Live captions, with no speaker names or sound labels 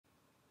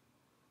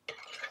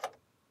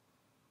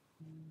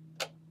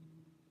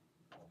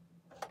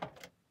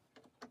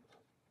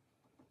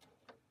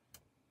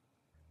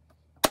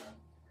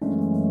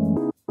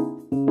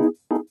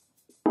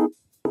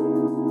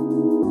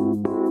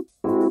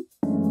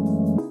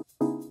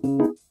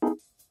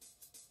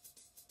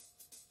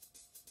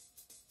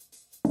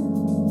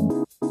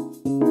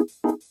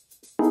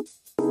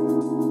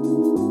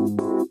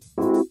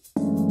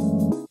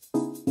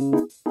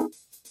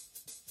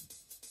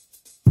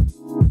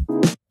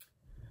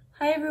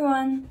Hi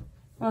everyone!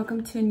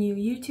 Welcome to a new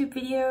YouTube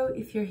video.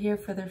 If you're here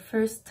for the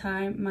first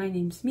time, my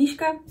name's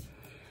Mischka.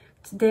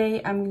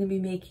 Today I'm going to be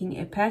making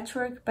a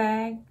patchwork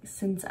bag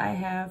since I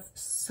have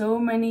so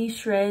many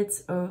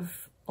shreds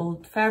of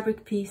old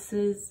fabric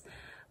pieces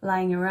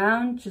lying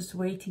around just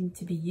waiting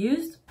to be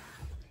used.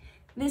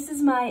 This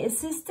is my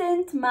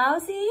assistant,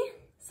 Mousy.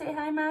 Say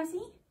hi,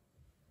 Mousy.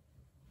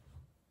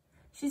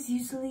 She's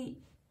usually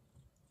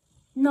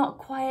not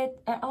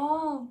quiet at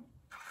all.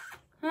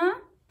 Huh?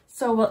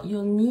 So what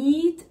you'll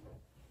need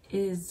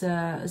is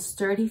a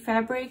sturdy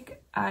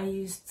fabric. I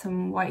used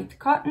some white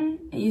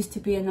cotton. It used to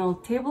be an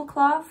old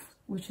tablecloth,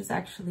 which is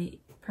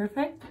actually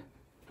perfect.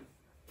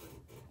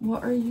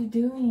 What are you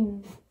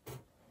doing?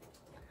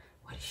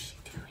 What is she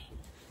doing?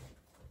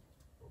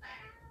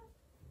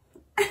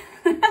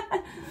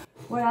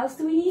 What else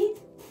do we need?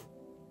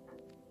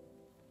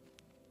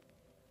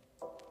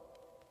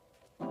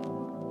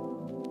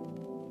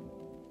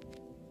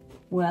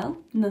 Well,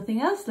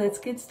 nothing else. Let's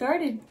get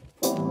started.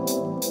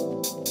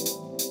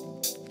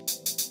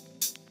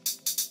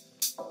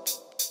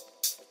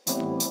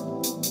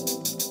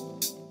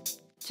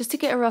 Just to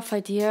get a rough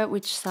idea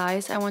which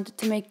size I wanted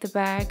to make the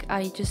bag,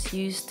 I just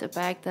used a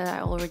bag that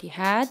I already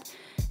had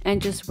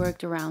and just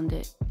worked around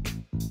it.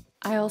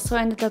 I also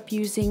ended up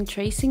using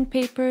tracing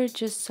paper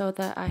just so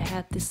that I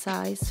had the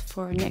size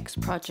for next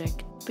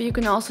project. But you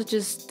can also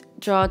just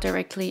draw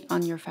directly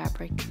on your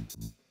fabric.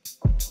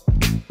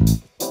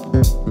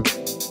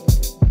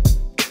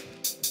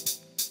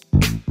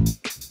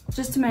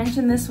 Just to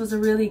mention, this was a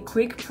really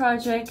quick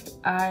project.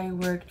 I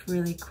worked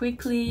really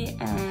quickly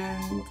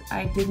and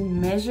I didn't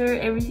measure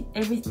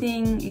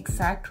everything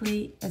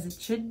exactly as it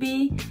should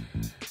be.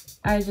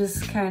 I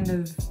just kind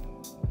of,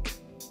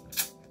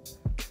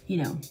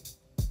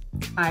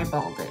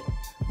 eyeballed it,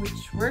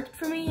 which worked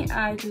for me.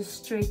 I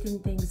just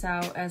straightened things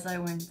out as I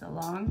went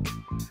along,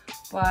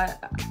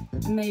 but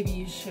maybe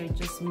you should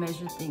just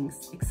measure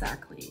things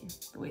exactly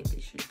the way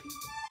they should be.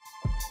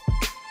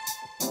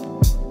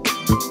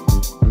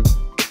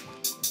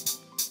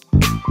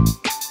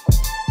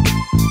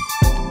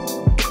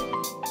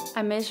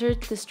 I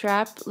measured the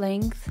strap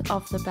length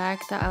of the bag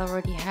that I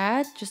already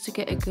had just to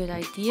get a good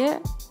idea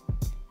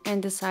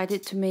and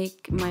decided to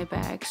make my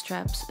bag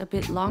straps a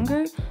bit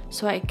longer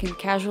so I can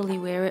casually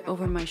wear it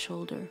over my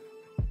shoulder.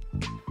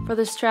 For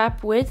the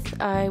strap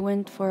width, I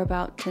went for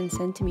about 10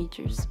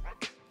 centimeters.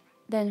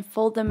 Then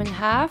fold them in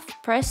half,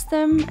 press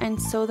them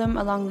and sew them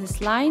along this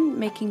line,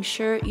 making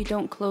sure you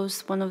don't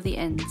close one of the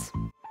ends.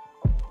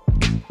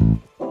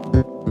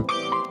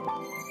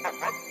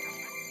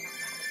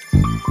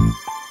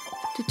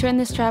 To turn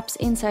the straps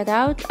inside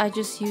out, I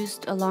just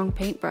used a long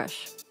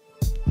paintbrush.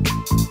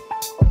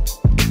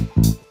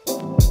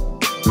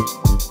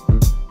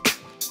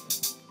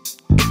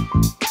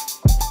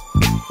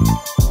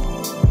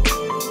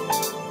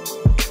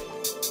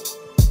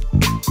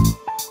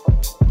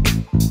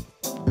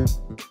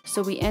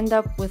 So we end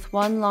up with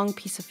one long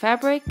piece of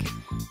fabric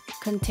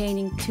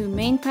containing two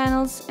main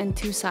panels and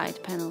two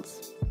side panels.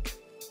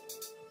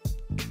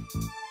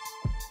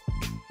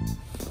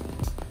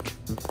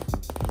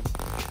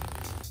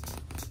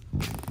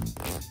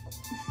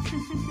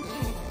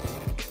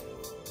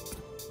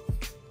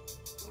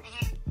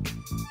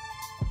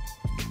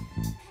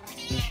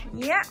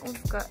 Yeah,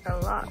 we've got a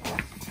lot.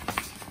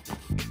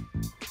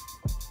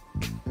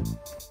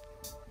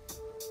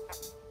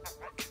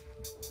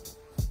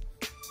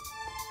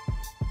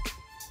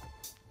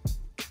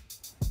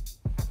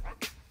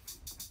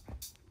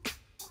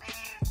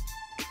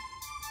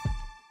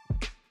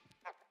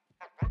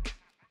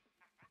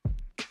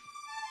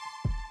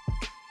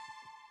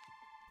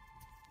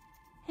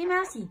 Hey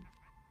Mousy,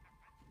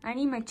 I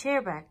need my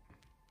chair back.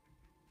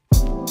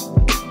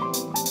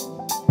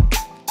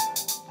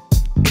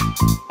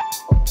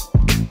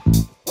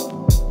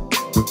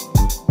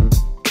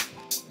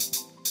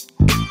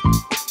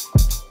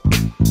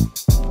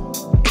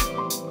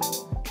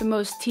 The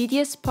most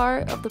tedious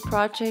part of the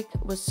project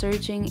was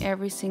serging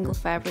every single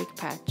fabric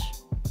patch,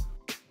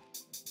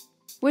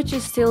 which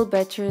is still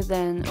better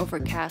than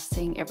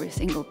overcasting every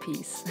single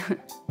piece.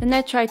 Then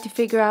I tried to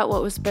figure out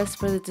what was best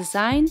for the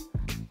design.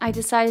 I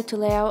decided to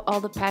lay out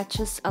all the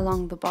patches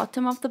along the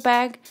bottom of the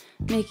bag,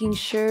 making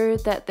sure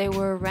that they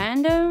were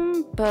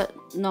random, but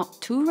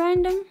not too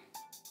random.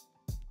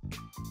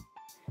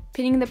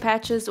 Pinning the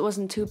patches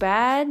wasn't too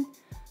bad.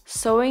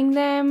 Sewing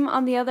them,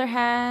 on the other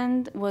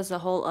hand, was a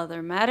whole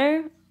other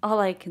matter. All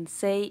I can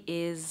say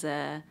is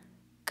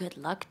good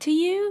luck to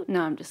you.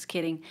 No, I'm just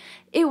kidding.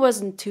 It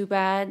wasn't too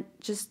bad.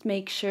 Just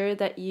make sure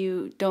that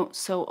you don't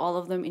sew all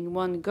of them in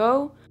one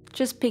go.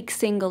 Just pick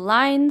single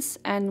lines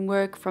and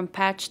work from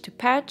patch to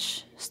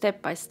patch,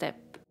 step by step.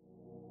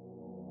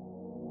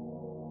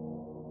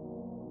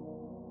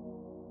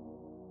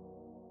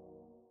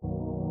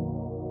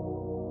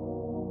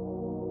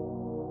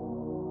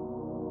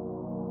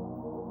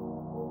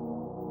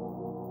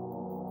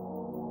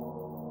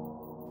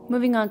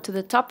 Moving on to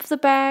the top of the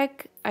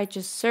bag, I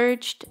just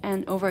serged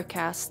and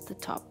overcast the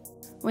top.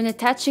 When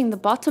attaching the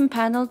bottom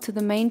panel to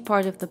the main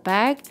part of the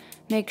bag,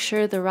 Make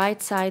sure the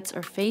right sides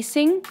are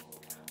facing.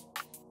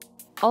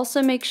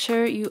 Also make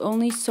sure you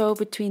only sew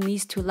between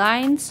these two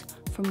lines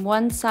from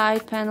one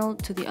side panel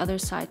to the other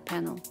side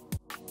panel.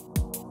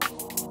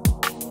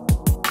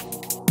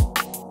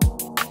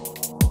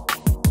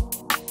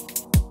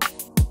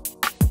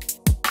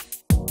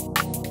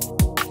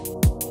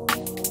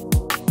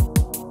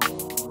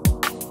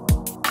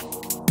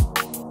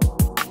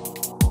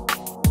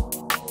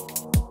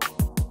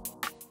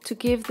 To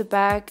give the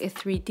bag a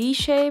 3D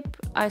shape,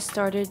 I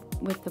started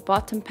with the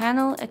bottom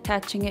panel,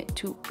 attaching it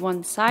to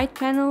one side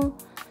panel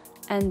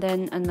and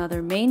then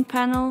another main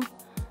panel,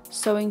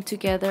 sewing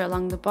together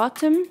along the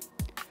bottom.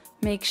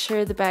 Make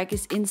sure the bag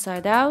is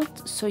inside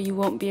out so you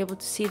won't be able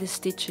to see the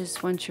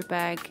stitches once your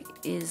bag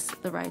is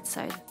the right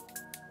side.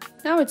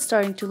 Now it's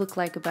starting to look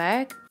like a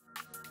bag.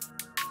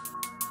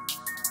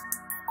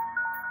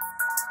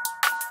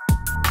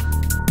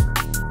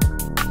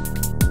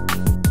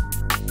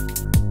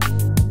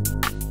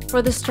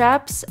 For the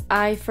straps,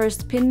 I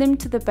first pinned them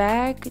to the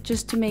bag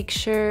just to make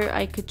sure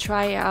I could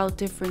try out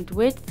different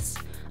widths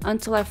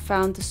until I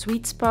found the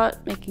sweet spot,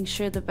 making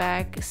sure the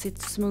bag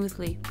sits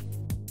smoothly.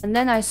 And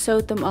then I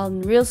sewed them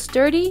on real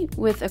sturdy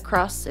with a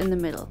cross in the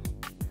middle.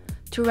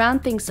 To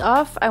round things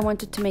off, I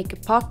wanted to make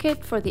a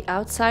pocket for the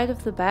outside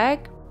of the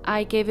bag.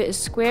 I gave it a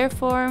square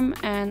form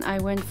and I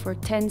went for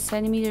 10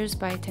 centimeters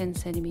by 10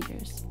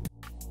 centimeters.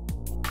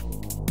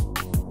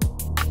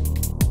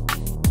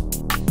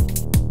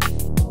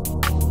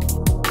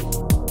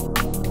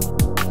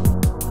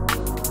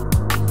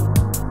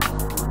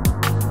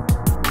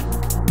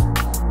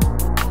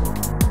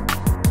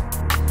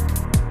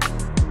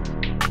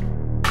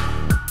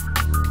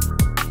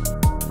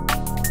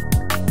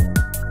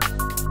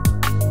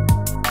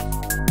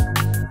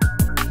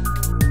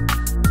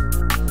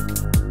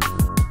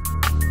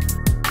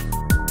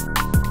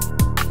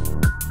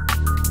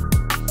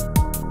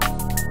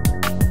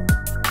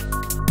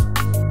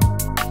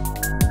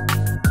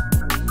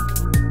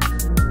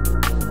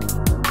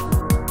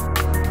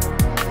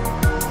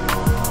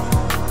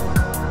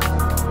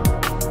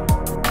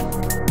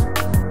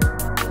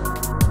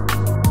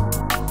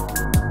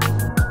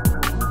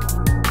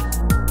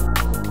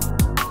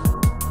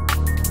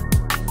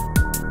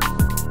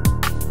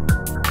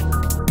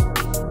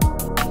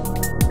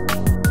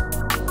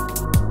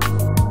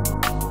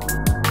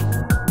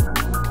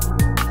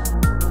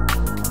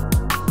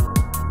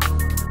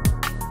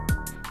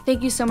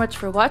 Thank you so much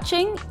for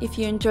watching. If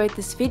you enjoyed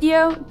this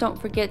video, don't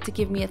forget to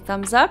give me a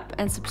thumbs up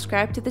and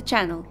subscribe to the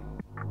channel.